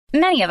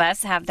Many of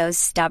us have those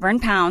stubborn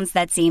pounds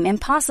that seem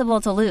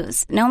impossible to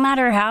lose, no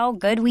matter how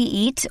good we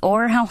eat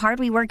or how hard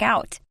we work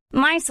out.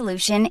 My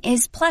solution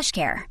is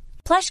PlushCare.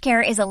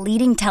 PlushCare is a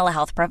leading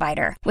telehealth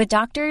provider with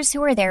doctors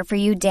who are there for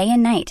you day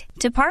and night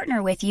to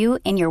partner with you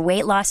in your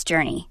weight loss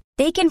journey.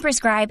 They can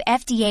prescribe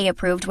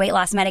FDA-approved weight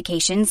loss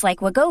medications like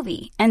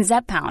Wegovy and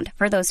Zepbound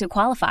for those who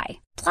qualify.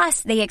 Plus,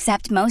 they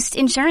accept most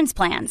insurance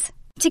plans.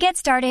 To get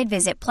started,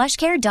 visit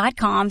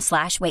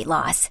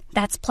plushcare.com/weightloss.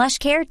 That's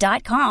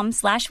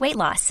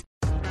plushcare.com/weightloss.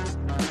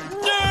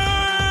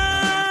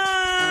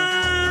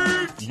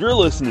 Nerd! You're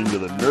listening to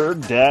the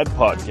Nerd Dad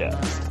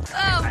Podcast.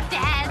 Oh,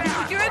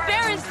 Dad, you're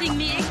embarrassing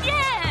me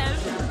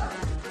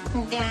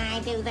again. Did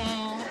I do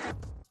that?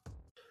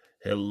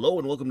 Hello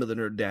and welcome to the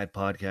Nerd Dad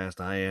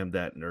Podcast. I am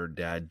that Nerd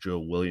Dad, Joe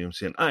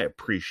Williamson. I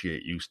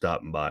appreciate you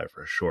stopping by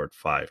for a short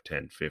 5,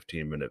 10,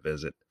 15-minute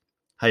visit.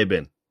 How you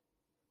been?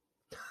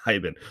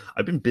 I've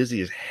been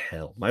busy as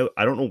hell.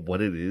 I don't know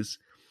what it is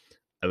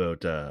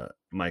about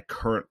my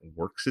current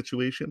work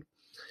situation,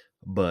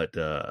 but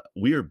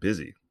we are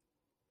busy.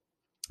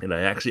 And I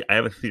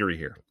have a theory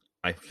here.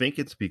 I think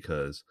it's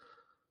because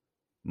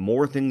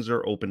more things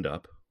are opened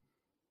up,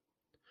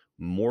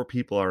 more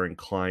people are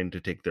inclined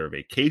to take their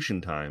vacation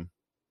time,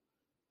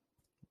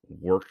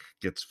 work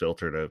gets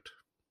filtered out,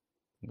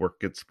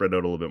 work gets spread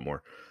out a little bit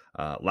more.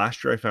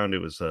 Last year I found it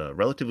was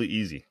relatively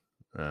easy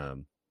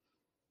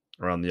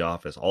around the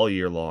office all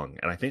year long.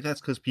 And I think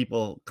that's because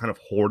people kind of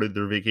hoarded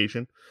their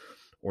vacation,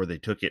 or they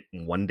took it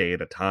one day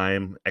at a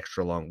time,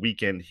 extra long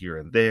weekend here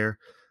and there.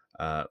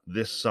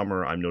 This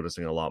summer, I'm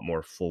noticing a lot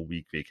more full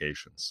week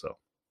vacations. So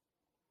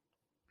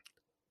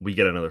we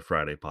get another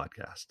Friday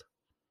podcast.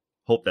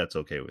 Hope that's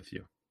okay with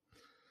you.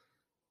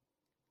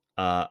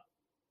 Gonna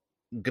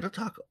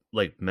talk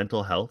like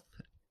mental health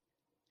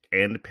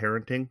and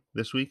parenting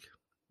this week.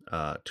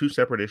 Two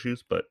separate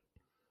issues, but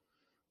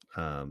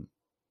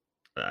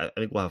I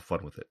think we'll have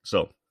fun with it.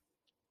 So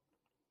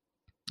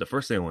the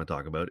first thing I want to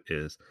talk about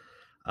is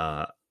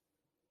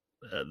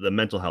the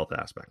mental health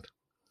aspect.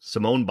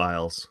 Simone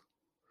Biles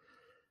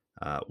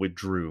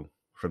withdrew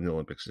from the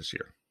Olympics this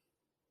year.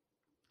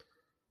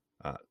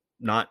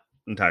 Not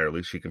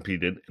entirely. She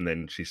competed, and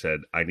then she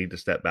said, I need to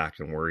step back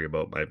and worry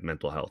about my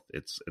mental health.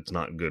 It's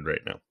not good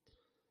right now.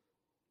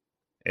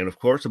 And of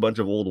course, a bunch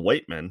of old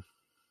white men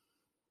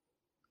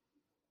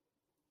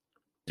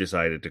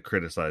decided to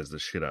criticize the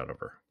shit out of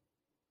her.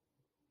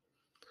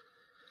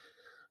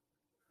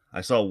 I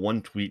saw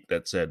one tweet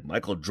that said,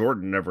 Michael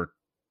Jordan never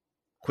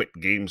quit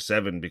Game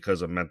 7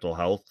 because of mental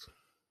health.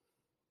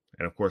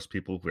 And of course,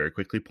 people very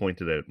quickly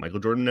pointed out, Michael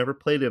Jordan never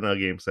played in a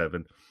Game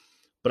 7,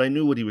 but I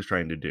knew what he was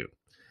trying to do.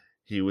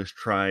 He was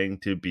trying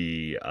to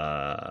be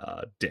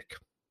a dick.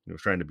 He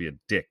was trying to be a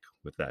dick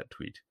with that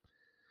tweet.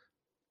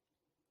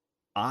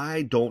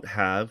 I don't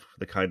have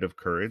the kind of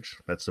courage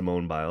that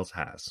Simone Biles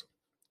has.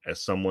 As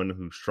someone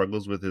who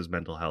struggles with his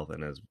mental health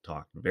and has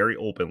talked very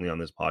openly on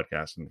this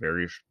podcast and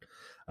various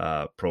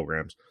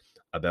programs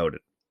about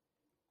it,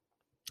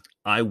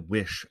 I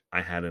wish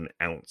I had an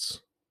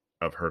ounce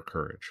of her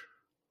courage.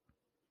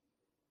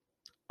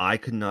 I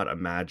could not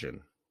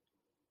imagine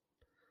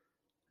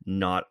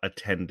not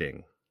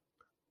attending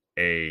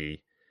an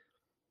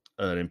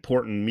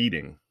important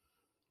meeting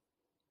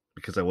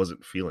because I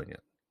wasn't feeling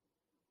it.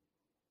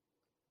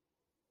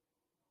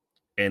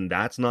 And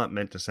that's not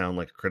meant to sound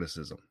like a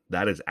criticism.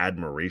 That is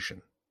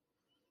admiration.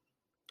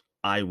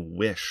 I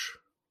wish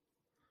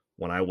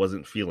when I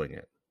wasn't feeling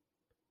it,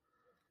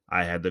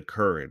 I had the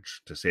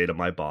courage to say to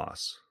my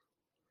boss,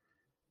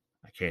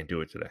 I can't do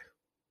it today.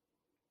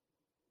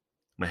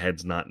 My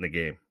head's not in the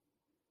game.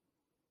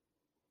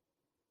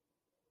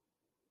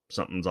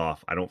 Something's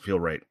off. I don't feel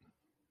right.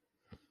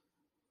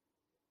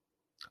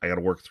 I got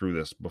to work through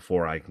this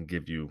before I can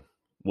give you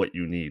what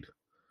you need.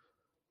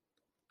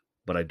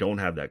 But I don't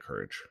have that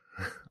courage.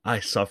 I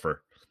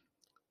suffer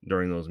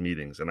during those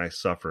meetings, and I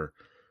suffer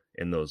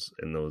in those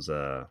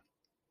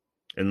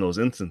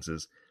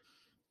instances,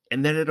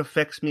 and then it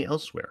affects me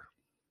elsewhere.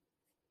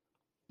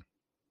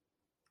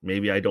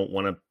 Maybe I don't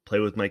want to play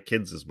with my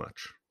kids as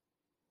much.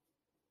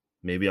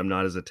 Maybe I'm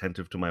not as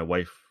attentive to my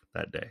wife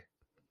that day.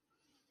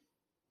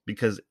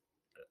 Because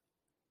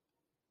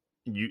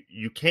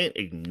you can't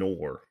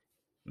ignore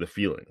the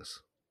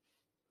feelings.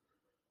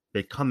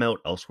 They come out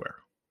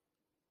elsewhere.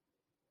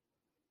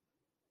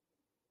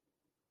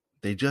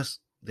 They just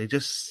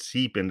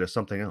seep into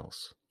something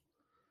else.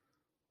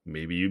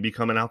 Maybe you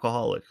become an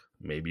alcoholic.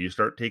 Maybe you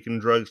start taking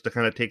drugs to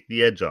kind of take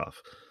the edge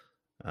off.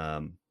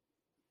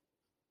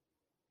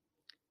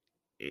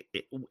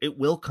 It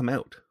will come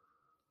out.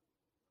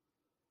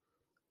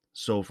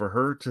 So for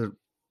her to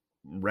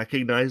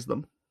recognize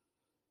them,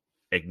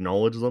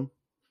 acknowledge them,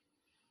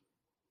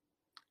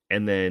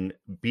 and then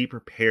be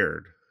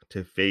prepared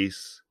to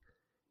face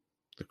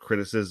the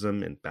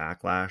criticism and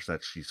backlash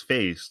that she's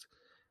faced,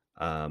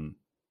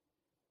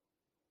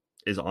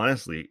 is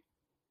honestly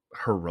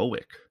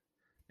heroic.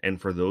 And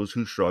for those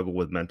who struggle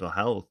with mental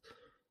health,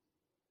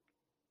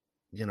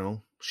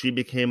 she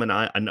became an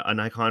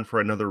icon for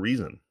another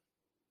reason.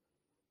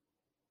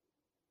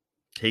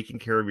 taking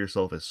care of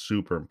yourself is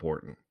super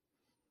important.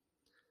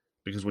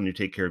 Because when you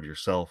take care of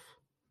yourself,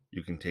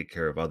 you can take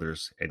care of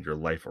others and your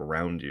life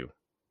around you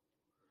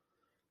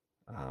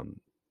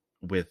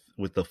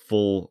with the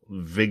full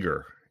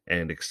vigor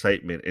and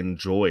excitement and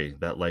joy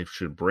that life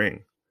should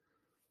bring.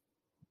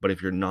 But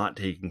if you're not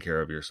taking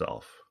care of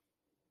yourself,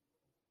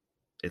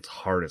 it's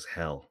hard as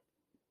hell.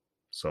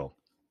 So,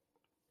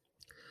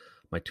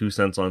 my 2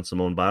 cents on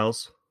Simone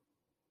Biles.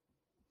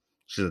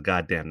 She's a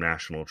goddamn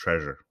national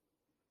treasure.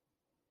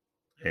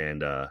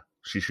 And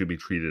she should be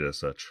treated as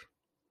such.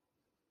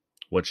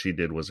 What she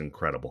did was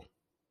incredible.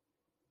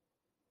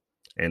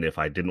 And if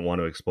I didn't want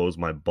to expose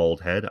my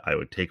bald head, I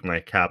would take my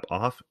cap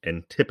off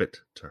and tip it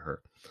to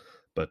her.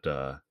 But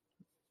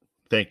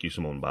thank you,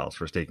 Simone Biles,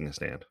 for taking a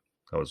stand.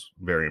 That was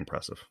very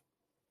impressive.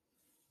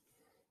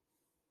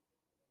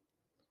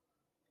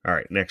 All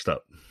right, next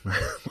up.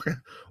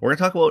 We're going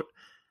to talk about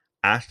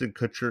Ashton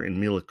Kutcher and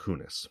Mila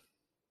Kunis.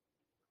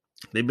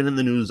 They've been in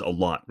the news a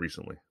lot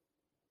recently.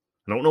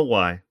 I don't know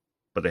why,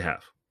 but they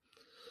have.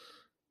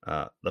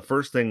 The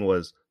first thing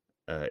was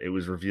it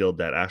was revealed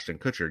that Ashton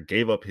Kutcher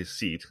gave up his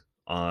seat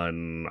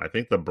on, I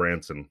think, the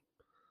Branson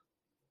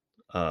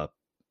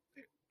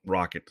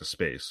rocket to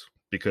space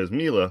because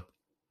Mila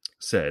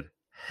said,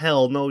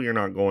 hell no, you're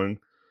not going.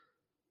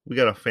 We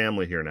got a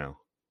family here now.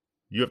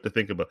 You have to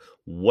think about,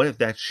 what if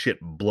that shit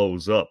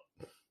blows up?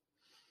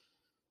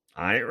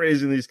 I ain't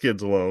raising these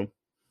kids alone.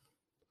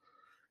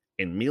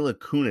 And Mila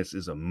Kunis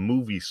is a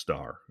movie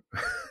star.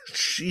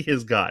 She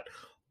has got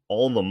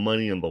all the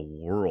money in the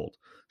world.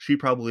 She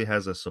probably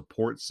has a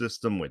support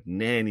system with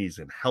nannies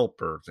and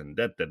helpers and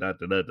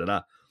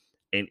da-da-da-da-da-da.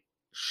 And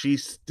she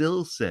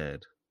still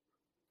said,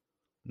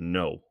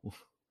 no,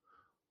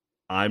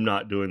 I'm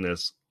not doing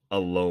this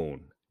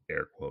alone,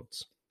 air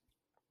quotes.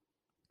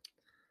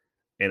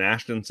 And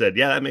Ashton said,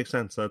 yeah, that makes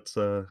sense. That's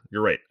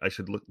you're right. I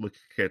should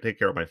take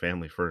care of my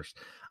family first.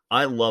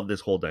 I love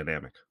this whole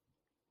dynamic.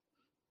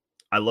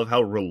 I love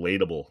how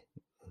relatable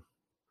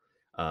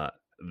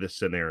this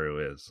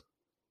scenario is.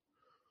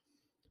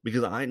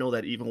 Because I know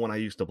that even when I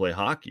used to play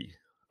hockey,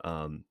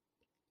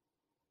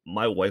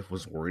 my wife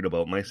was worried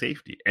about my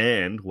safety.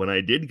 And when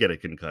I did get a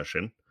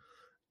concussion,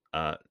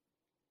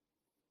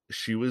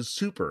 she was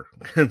super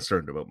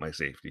concerned about my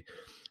safety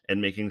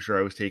and making sure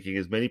I was taking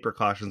as many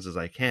precautions as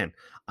I can.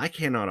 I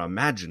cannot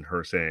imagine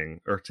her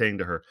saying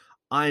to her,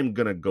 I'm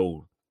going to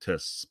go to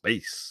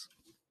space.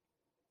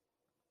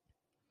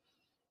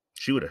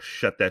 She would have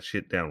shut that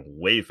shit down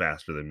way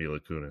faster than Mila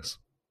Kunis.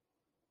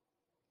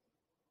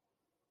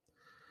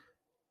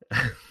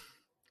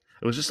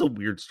 It was just a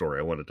weird story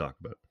I wanted to talk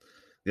about.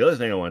 The other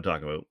thing I want to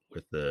talk about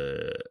with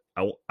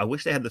I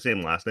wish they had the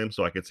same last name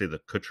so I could say the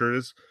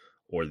Kutchers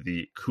or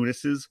the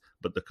Kunises,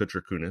 but the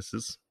Kutcher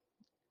Kunises.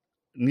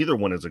 Neither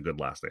one is a good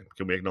last name.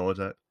 Can we acknowledge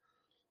that?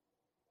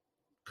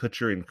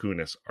 Kutcher and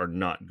Kunis are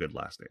not good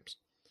last names.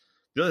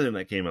 The other thing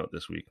that came out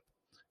this week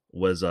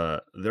was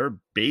their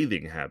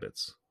bathing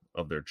habits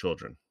of their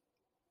children.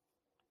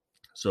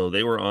 So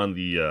they were on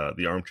the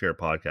Armchair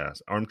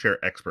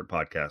Expert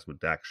podcast with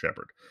Dax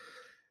Shepard.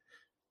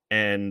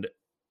 And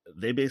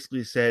they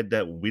basically said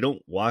that we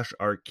don't wash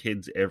our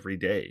kids every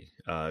day.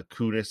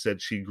 Kunis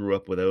said she grew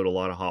up without a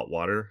lot of hot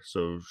water,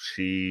 so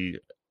she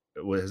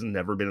has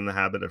never been in the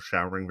habit of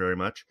showering very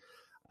much.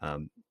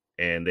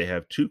 And they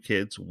have 2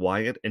 kids,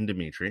 Wyatt and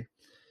Dimitri.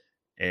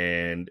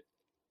 And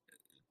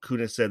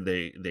Kunis said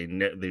they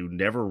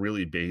never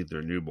really bathed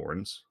their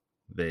newborns.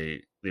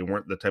 They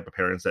weren't the type of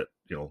parents that,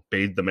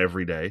 bathed them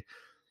every day.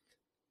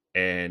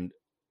 And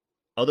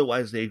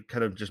otherwise, they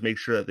kind of just make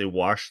sure that they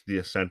wash the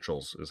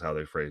essentials, is how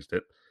they phrased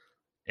it.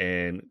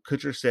 And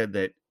Kutcher said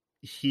that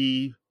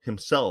he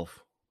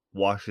himself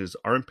washes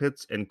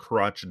armpits and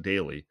crotch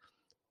daily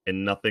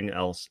and nothing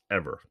else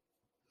ever.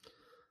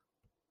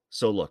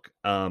 So look,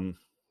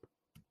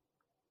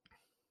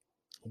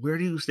 where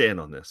do you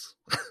stand on this?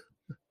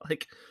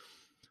 Like,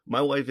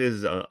 my wife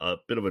is a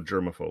bit of a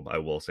germaphobe, I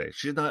will say.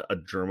 She's not a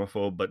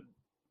germaphobe, but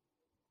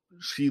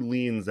she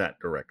leans that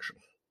direction.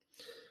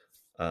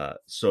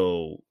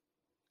 So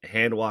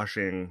hand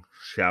washing,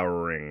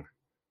 showering,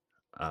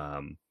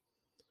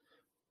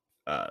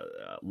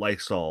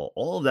 Lysol,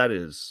 all of that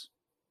is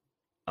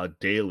a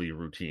daily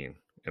routine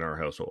in our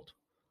household.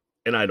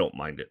 And I don't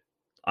mind it.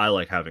 I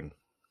like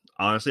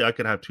honestly, I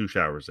could have 2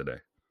 showers a day.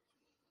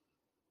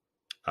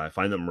 I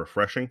find them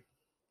refreshing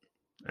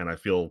and I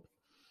feel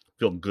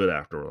good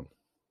after them.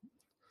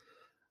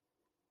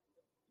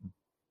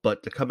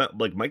 But to come out,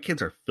 like, my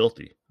kids are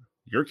filthy.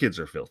 Your kids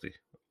are filthy.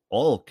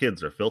 All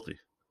kids are filthy.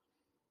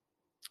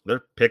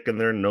 They're picking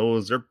their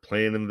nose. They're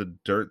playing in the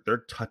dirt.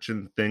 They're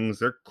touching things.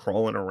 They're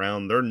crawling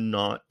around. They're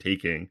not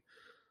taking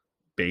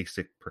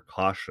basic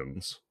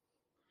precautions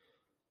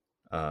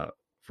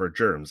for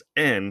germs.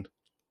 And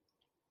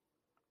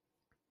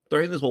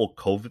during this whole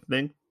COVID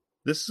thing,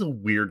 this is a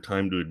weird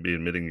time to be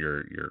admitting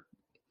your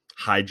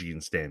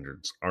hygiene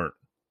standards aren't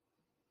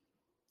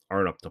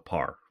up to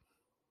par.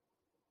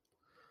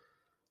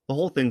 The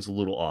whole thing's a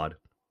little odd.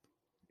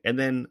 And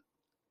then,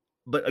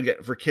 but again,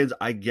 for kids,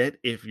 I get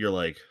if you're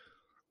like,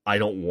 I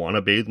don't want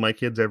to bathe my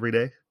kids every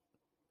day.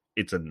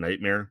 It's a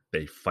nightmare.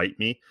 They fight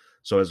me.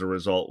 So as a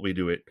result, we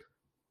do it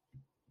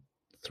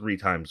 3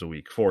 times a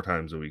week, 4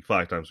 times a week,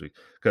 5 times a week,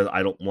 because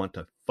I don't want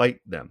to fight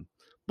them.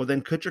 But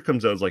then Kutcher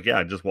comes out and is like,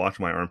 yeah, just watch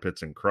my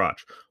armpits and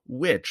crotch,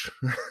 which,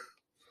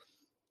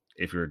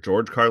 if you're a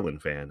George Carlin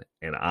fan,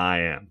 and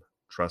I am,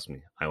 trust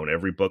me, I own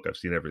every book, I've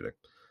seen everything.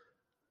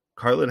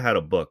 Carlin had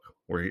a book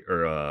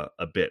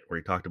a bit where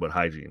he talked about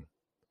hygiene,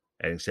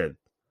 and he said,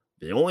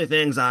 the only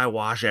things I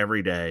wash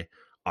every day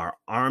are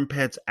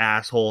armpits,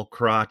 asshole,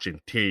 crotch, and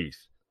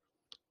teeth.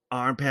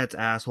 Armpits,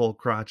 asshole,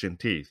 crotch, and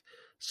teeth.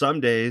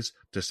 Some days,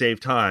 to save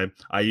time,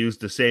 I use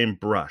the same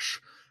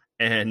brush.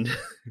 And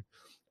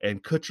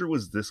and Kutcher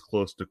was this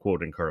close to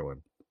quoting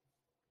Carlin.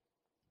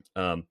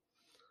 I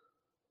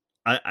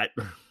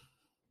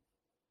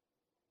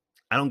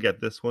don't get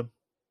this one.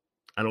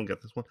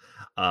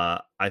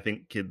 I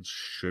think kids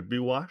should be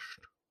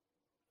washed.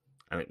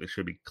 I think they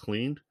should be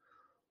cleaned.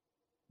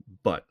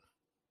 But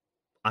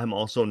I'm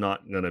also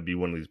not going to be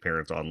one of these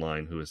parents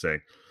online who is saying,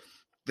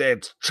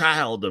 it's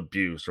child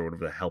abuse, or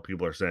whatever the hell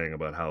people are saying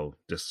about how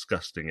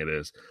disgusting it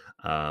is.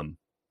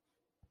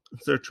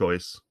 It's their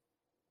choice.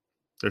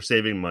 They're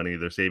saving money.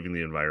 They're saving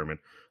the environment.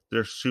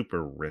 They're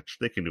super rich.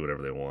 They can do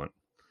whatever they want.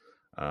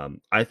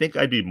 I think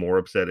I'd be more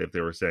upset if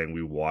they were saying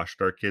we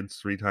washed our kids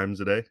 3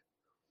 times a day.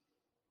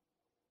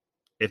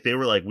 If they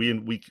were like,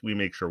 we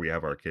make sure we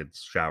have our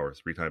kids shower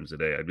 3 times a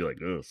day, I'd be like,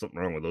 oh, something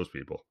wrong with those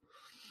people.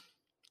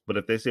 But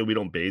if they say we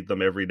don't bathe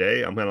them every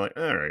day, I'm kind of like,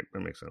 all right,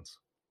 that makes sense.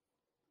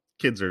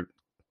 Kids are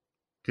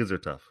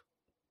tough.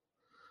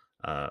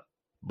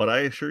 But I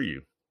assure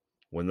you,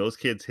 when those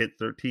kids hit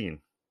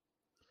 13,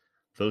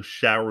 those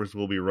showers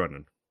will be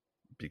running,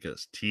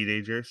 because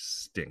teenagers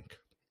stink.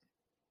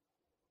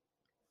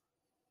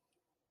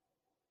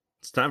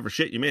 It's time for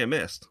shit you may have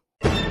missed.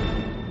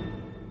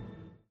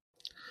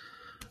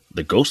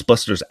 The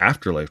Ghostbusters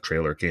Afterlife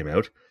trailer came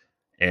out,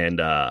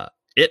 and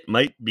it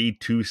might be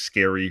too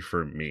scary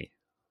for me.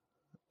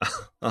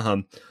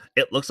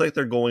 It looks like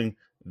they're going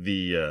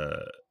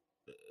the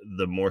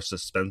more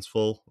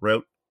suspenseful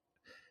route,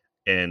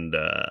 and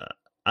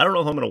I don't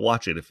know if I'm going to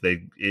watch it if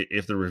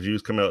the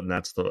reviews come out and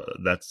that's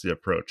the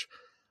approach.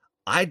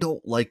 I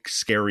don't like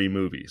scary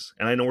movies,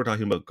 and I know we're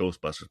talking about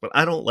Ghostbusters, but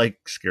I don't like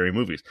scary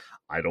movies.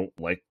 I don't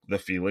like the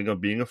feeling of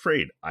being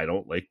afraid. I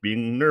don't like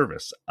being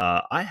nervous.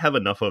 I have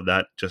enough of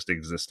that just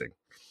existing.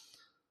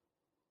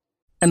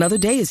 Another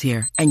day is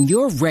here, and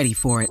you're ready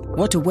for it.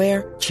 What to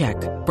wear? Check.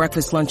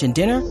 Breakfast, lunch, and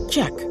dinner?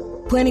 Check.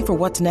 Planning for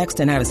what's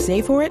next and how to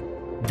save for it?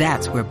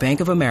 That's where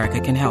Bank of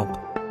America can help.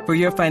 For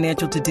your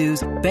financial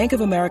to-dos, Bank of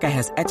America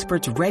has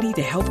experts ready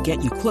to help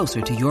get you closer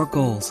to your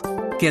goals.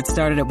 Get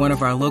started at one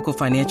of our local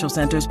financial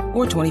centers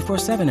or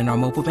 24/7 in our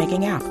mobile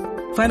banking app.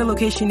 Find a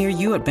location near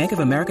you at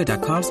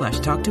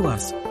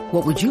bankofamerica.com/talktous.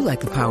 What would you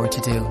like the power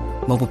to do?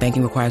 Mobile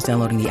banking requires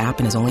downloading the app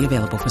and is only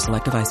available for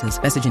select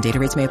devices. Message and data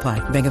rates may apply.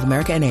 Bank of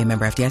America NA,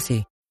 member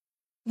FDIC.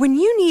 When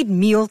you need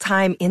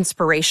mealtime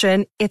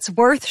inspiration, it's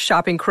worth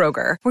shopping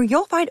Kroger, where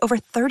you'll find over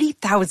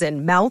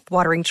 30,000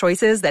 mouth-watering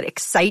choices that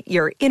excite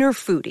your inner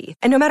foodie.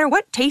 And no matter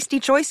what tasty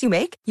choice you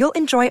make, you'll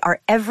enjoy our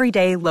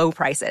everyday low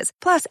prices,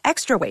 plus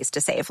extra ways to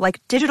save,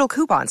 like digital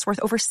coupons worth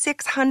over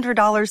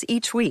 $600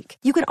 each week.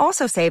 You can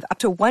also save up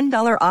to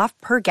 $1 off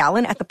per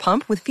gallon at the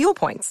pump with fuel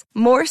points.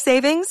 More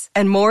savings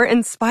and more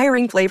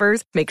inspiring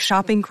flavors make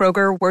shopping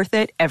Kroger worth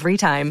it every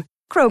time.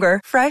 Kroger,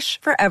 fresh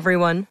for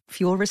everyone.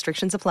 Fuel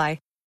restrictions apply.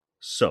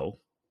 So,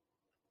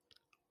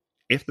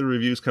 if the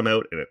reviews come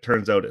out and it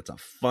turns out it's a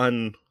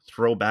fun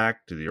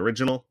throwback to the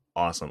original,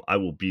 awesome, I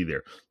will be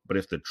there. But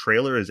if the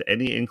trailer is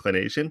any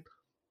inclination,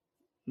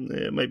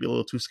 it might be a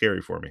little too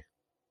scary for me.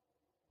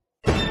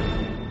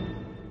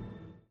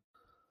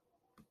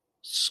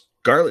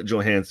 Scarlett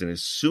Johansson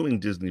is suing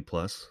Disney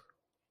Plus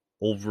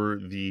over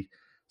the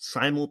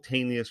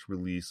simultaneous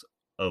release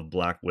of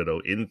Black Widow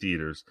in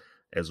theaters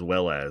as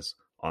well as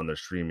on their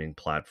streaming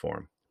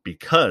platform,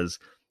 because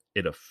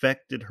it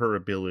affected her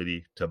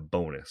ability to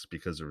bonus,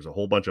 because there was a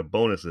whole bunch of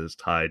bonuses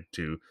tied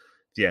to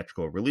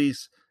theatrical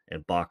release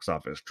and box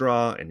office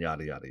draw and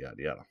yada, yada, yada,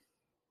 yada.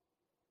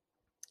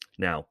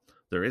 Now,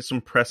 there is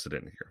some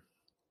precedent here.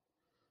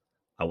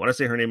 I want to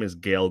say her name is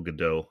Gal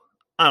Gadot.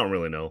 I don't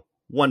really know.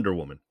 Wonder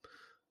Woman.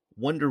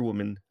 Wonder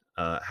Woman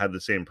had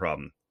the same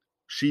problem.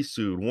 She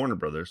sued Warner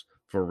Brothers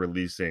for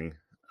releasing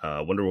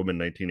Wonder Woman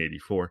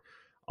 1984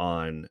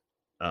 on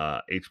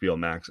HBO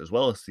Max as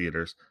well as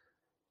theaters.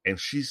 And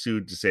she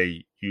sued to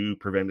say, you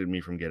prevented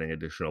me from getting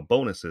additional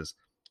bonuses.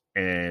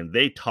 And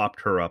they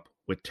topped her up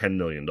with $10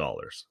 million.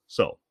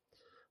 So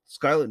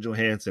Scarlett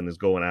Johansson is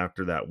going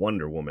after that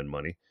Wonder Woman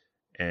money.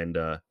 And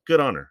good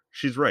on her.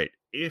 She's right.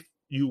 If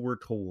you were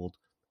told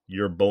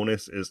your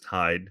bonus is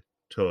tied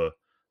to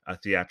a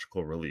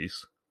theatrical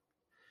release,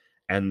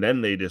 and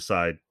then they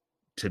decide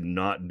to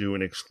not do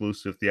an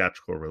exclusive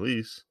theatrical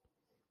release,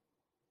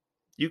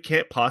 you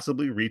can't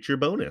possibly reach your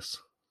bonus.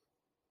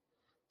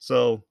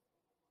 So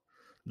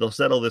they'll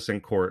settle this in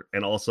court.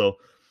 And also,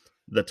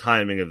 the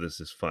timing of this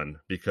is fun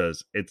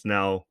because it's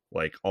now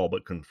like all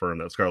but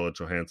confirmed that Scarlett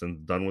Johansson's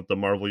done with the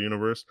Marvel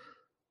Universe.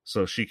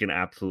 so she can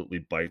absolutely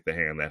bite the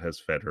hand that has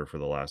fed her for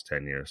the last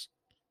 10 years.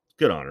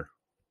 Good on her.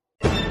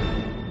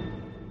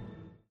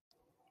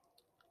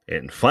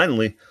 And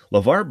finally,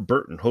 LeVar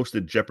Burton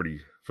hosted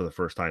Jeopardy for the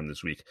first time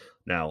this week.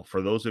 Now,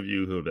 for those of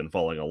you who have been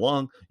following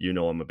along, you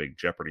know I'm a big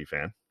Jeopardy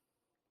fan.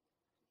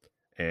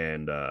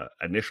 And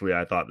initially,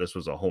 I thought this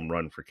was a home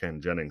run for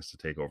Ken Jennings to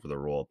take over the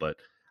role. But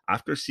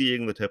after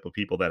seeing the type of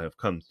people that have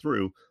come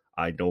through,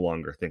 I no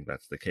longer think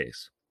that's the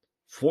case.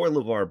 For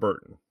LeVar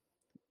Burton,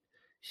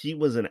 he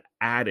was an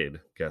added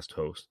guest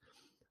host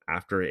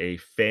after a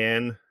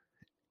fan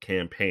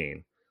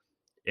campaign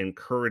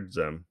encouraged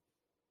them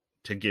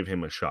to give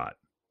him a shot.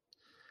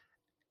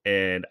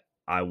 And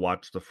I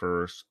watched the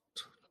first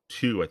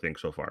 2, I think,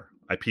 so far.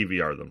 I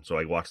PVR them, so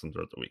I watched them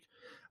throughout the week.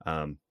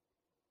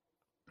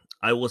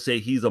 I will say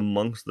he's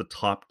amongst the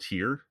top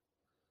tier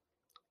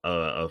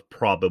of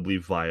probably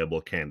viable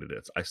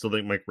candidates. I still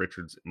think Mike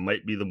Richards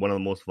might be one of the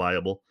most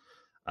viable.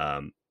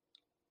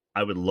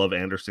 I would love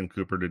Anderson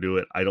Cooper to do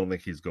it. I don't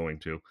think he's going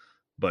to,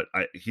 but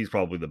he's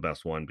probably the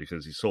best one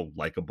because he's so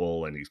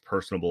likable and he's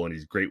personable and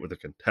he's great with the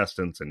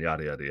contestants and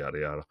yada, yada, yada,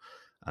 yada.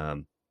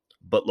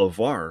 But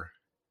LeVar,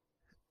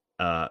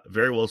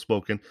 very well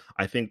spoken.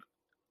 I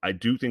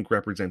do think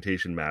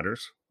representation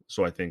matters.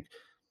 So I think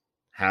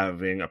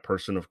having a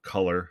person of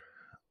color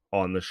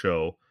on the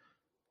show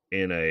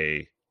in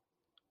a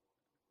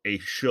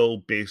show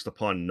based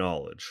upon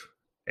knowledge,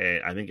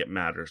 and I think it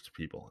matters to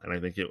people, and I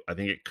think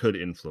it could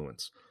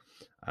influence.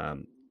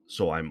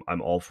 So I'm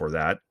all for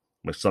that.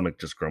 My stomach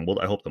just grumbled.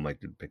 I hope the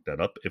mic didn't pick that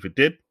up. If it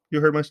did,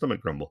 you heard my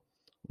stomach grumble.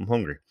 I'm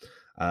hungry.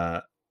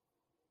 But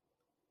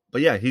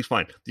yeah, he's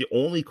fine. The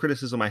only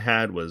criticism I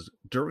had was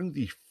during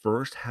the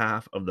first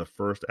half of the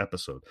first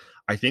episode.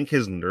 I think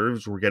his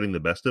nerves were getting the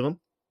best of him.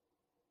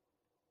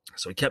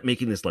 So he kept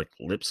making this like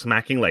lip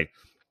smacking, like,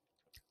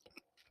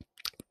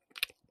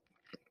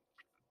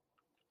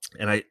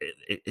 and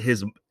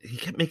he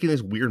kept making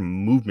this weird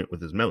movement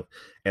with his mouth,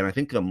 and I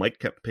think the mic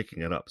kept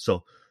picking it up.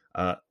 So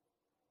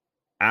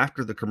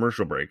after the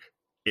commercial break,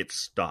 it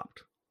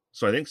stopped.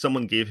 So I think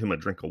someone gave him a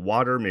drink of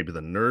water. Maybe the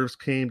nerves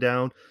came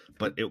down,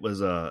 but it was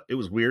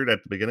weird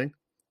at the beginning,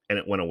 and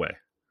it went away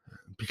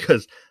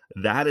because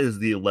that is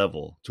the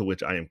level to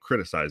which I am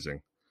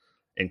criticizing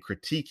and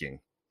critiquing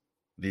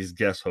these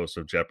guest hosts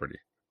of Jeopardy.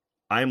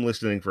 I'm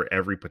listening for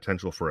every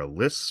potential for a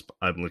lisp.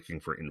 I'm looking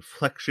for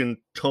inflection,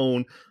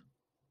 tone.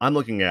 I'm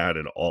looking at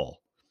it all.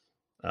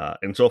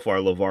 And so far,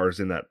 LeVar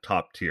is in that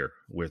top tier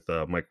with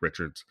Mike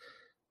Richards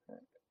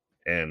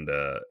and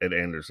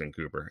Anderson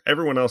Cooper.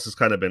 Everyone else has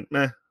kind of been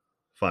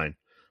fine,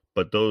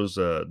 but those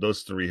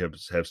 3 have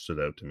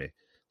stood out to me.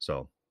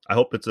 So I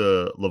hope it's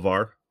a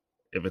LeVar.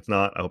 If it's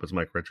not, I hope it's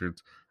Mike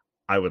Richards.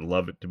 I would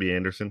love it to be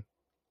Anderson.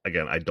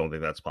 Again, I don't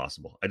think that's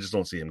possible. I just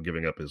don't see him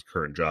giving up his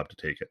current job to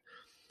take it.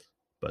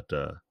 But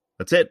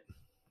that's it.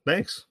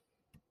 Thanks.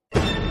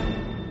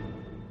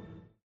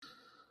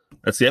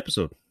 That's the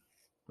episode.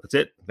 That's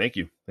it. Thank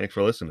you. Thanks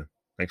for listening.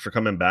 Thanks for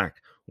coming back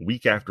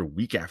week after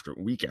week after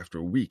week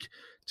after week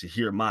to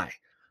hear my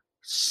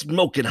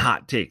smoking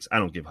hot takes. I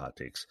don't give hot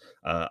takes.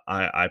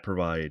 I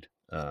provide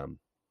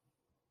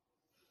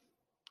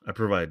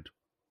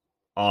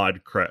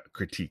odd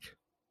critique.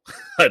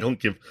 I don't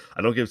give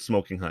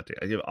smoking hot take.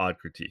 I give odd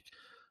critique.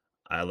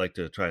 I like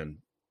to try and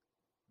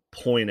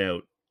point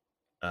out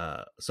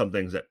some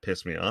things that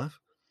piss me off,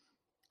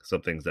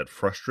 some things that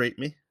frustrate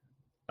me,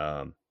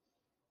 and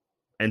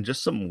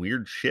just some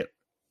weird shit.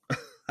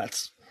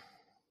 That's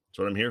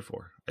what I'm here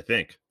for. I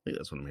think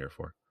that's what I'm here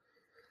for.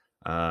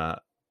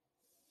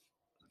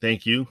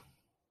 Thank you,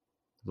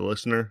 the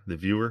listener, the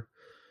viewer.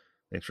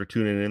 Thanks for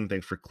tuning in.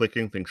 Thanks for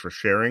clicking. Thanks for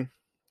sharing.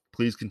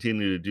 Please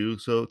continue to do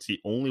so. It's the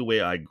only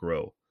way I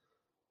grow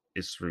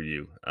is through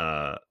you.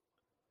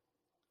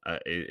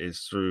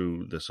 Is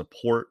through the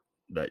support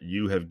that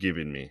you have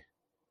given me.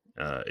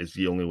 Is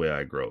the only way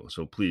I grow.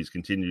 So please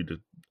continue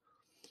to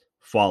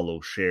follow,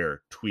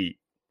 share, tweet,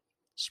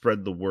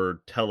 spread the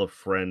word, tell a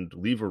friend,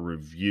 leave a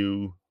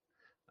review.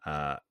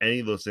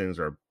 Any of those things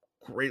are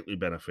greatly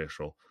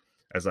beneficial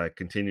as I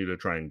continue to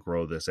try and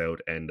grow this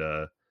out and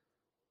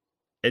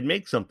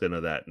make something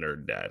of that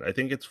Nerd Dad. I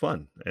think it's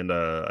fun, and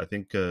I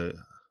think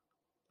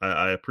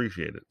I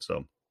appreciate it.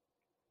 So,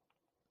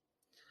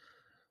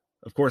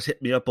 of course,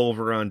 hit me up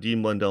over on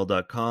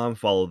DeanBlundell.com.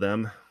 Follow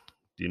them,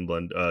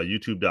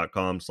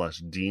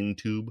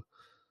 YouTube.com/DeanTube,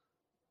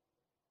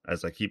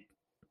 as I keep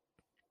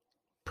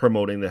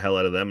promoting the hell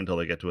out of them until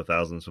they get to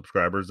 1,000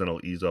 subscribers. Then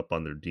I'll ease up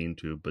on their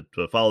DeanTube, but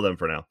follow them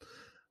for now.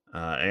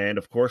 And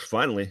of course,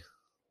 finally,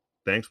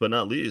 thanks but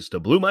not least to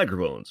Blue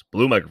Microphones.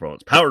 Blue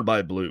Microphones, powered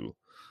by Blue.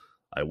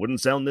 I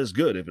wouldn't sound this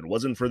good if it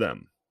wasn't for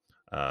them.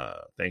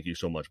 Thank you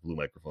so much, Blue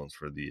Microphones,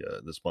 for the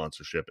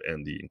sponsorship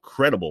and the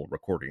incredible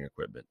recording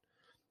equipment.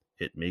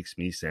 It makes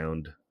me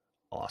sound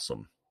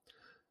awesome.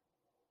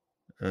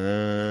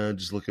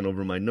 Just looking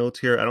over my notes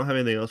here. I don't have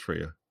anything else for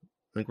you.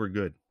 I think we're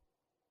good.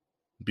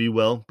 Be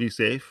well, be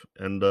safe,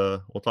 and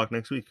we'll talk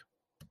next week.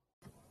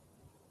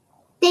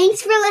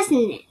 Thanks for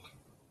listening.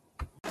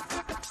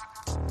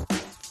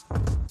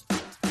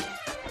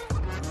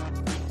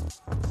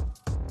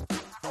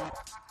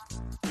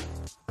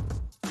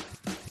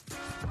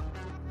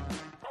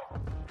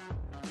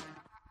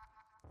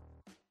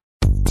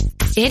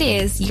 It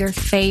is your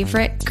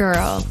favorite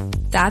girl.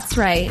 That's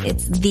right,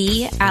 it's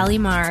the Allie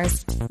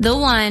Mars, the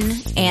one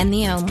and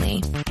the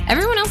only.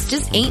 Everyone else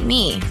just ain't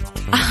me.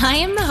 I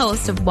am the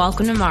host of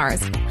Welcome to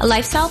Mars, a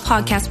lifestyle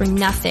podcast where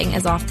nothing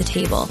is off the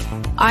table.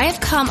 I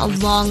have come a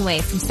long way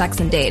from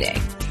sex and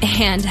dating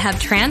and have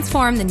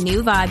transformed the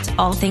new vibe to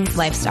all things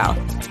lifestyle.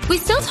 We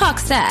still talk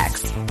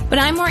sex, but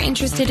I'm more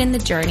interested in the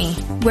journey,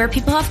 where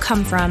people have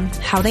come from,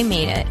 how they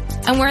made it,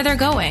 and where they're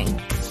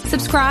going.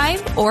 Subscribe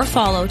or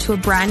follow to a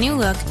brand new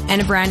look and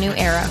a brand new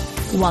era.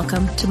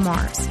 Welcome to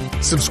Mars.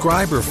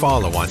 Subscribe or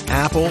follow on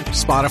Apple,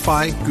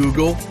 Spotify,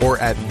 Google, or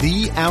at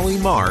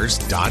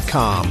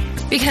thealliemars.com.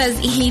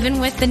 Because even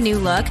with the new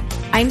look,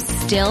 I'm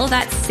still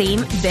that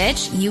same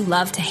bitch you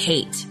love to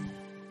hate.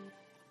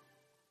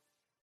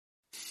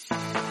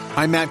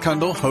 I'm Matt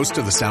Kundle, host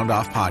of the Sound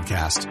Off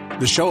Podcast,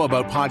 the show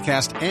about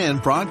podcast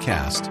and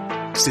broadcast.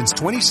 Since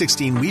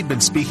 2016, we've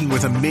been speaking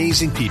with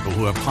amazing people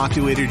who have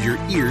populated your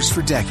ears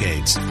for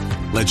decades.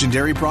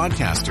 Legendary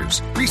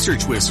broadcasters,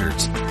 research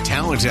wizards,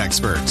 talent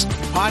experts,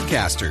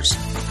 podcasters,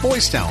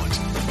 voice talent.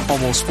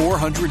 Almost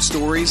 400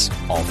 stories,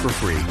 all for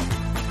free.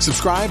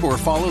 Subscribe or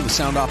follow the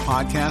Sound Off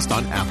Podcast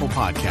on Apple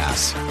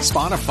Podcasts,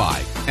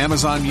 Spotify,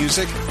 Amazon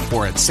Music,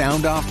 or at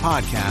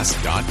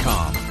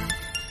soundoffpodcast.com.